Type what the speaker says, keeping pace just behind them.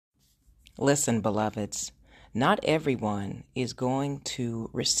Listen, beloveds, not everyone is going to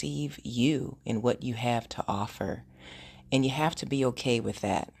receive you in what you have to offer, and you have to be okay with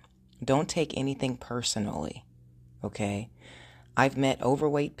that. Don't take anything personally, okay? I've met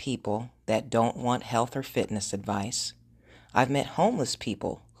overweight people that don't want health or fitness advice. I've met homeless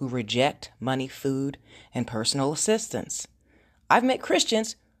people who reject money, food, and personal assistance. I've met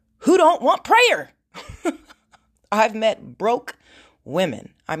Christians who don't want prayer. I've met broke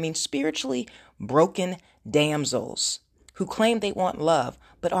women, spiritually broken damsels who claim they want love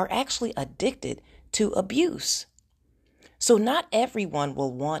but are actually addicted to abuse. So not everyone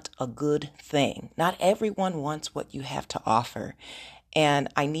will want a good thing. Not everyone wants what you have to offer. And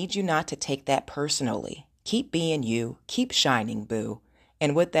I need you not to take that personally. Keep being you. Keep shining, boo.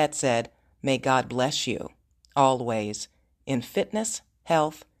 And with that said, may God bless you always in fitness,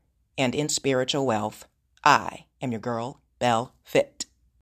 health, and in spiritual wealth. I am your girl, Belle Fit.